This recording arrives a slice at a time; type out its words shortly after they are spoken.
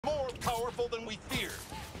powerful than we feared.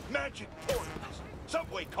 Magic portals,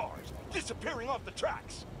 subway cars disappearing off the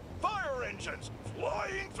tracks, fire engines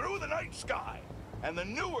flying through the night sky, and the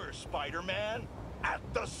newer Spider-Man at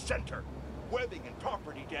the center. Webbing and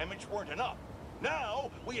property damage weren't enough.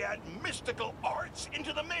 Now we add mystical arts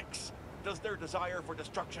into the mix. Does their desire for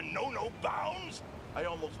destruction know no bounds? I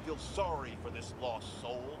almost feel sorry for this lost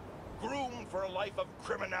soul, groomed for a life of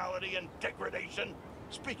criminality and degradation.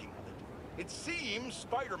 Speaking of it, it seems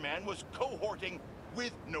Spider-Man was cohorting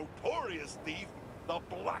with notorious thief, the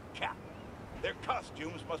Black Cat. Their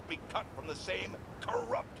costumes must be cut from the same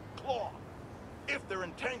corrupt cloth. If their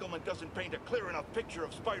entanglement doesn't paint a clear enough picture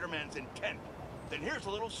of Spider-Man's intent, then here's a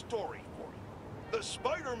little story for you. The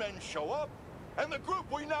Spider-Men show up, and the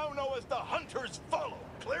group we now know as the Hunters follow.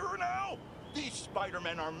 Clearer now? These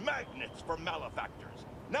Spider-Men are magnets for malefactors.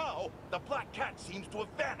 Now, the Black Cat seems to have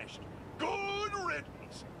vanished. Good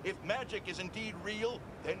riddance! If magic is indeed real,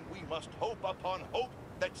 then we must hope upon hope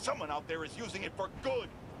that someone out there is using it for good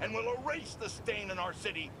and will erase the stain in our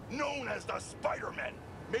city known as the Spider-Men.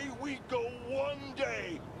 May we go one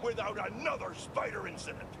day without another spider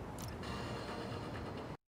incident.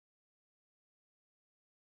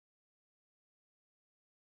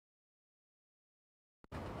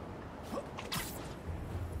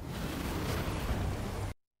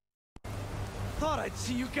 Thought I'd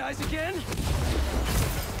see you guys again.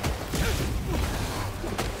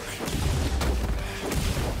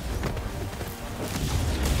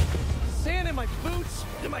 Sand in my boots,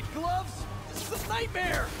 in my gloves. This is a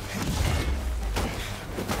nightmare.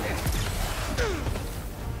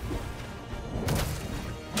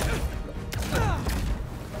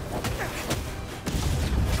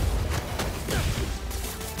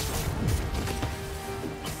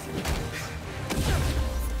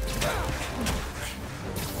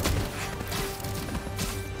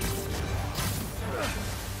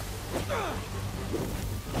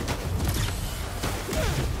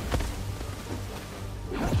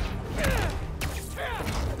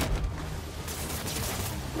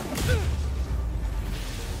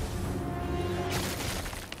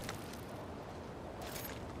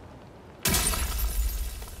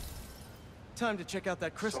 Time to check out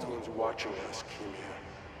that crystal. Someone's watching us, Kimia.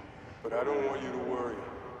 But I don't want you to worry.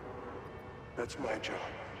 That's my job.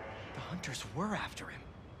 The Hunters were after him.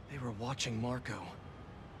 They were watching Marco.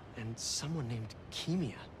 And someone named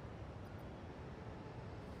Kimia.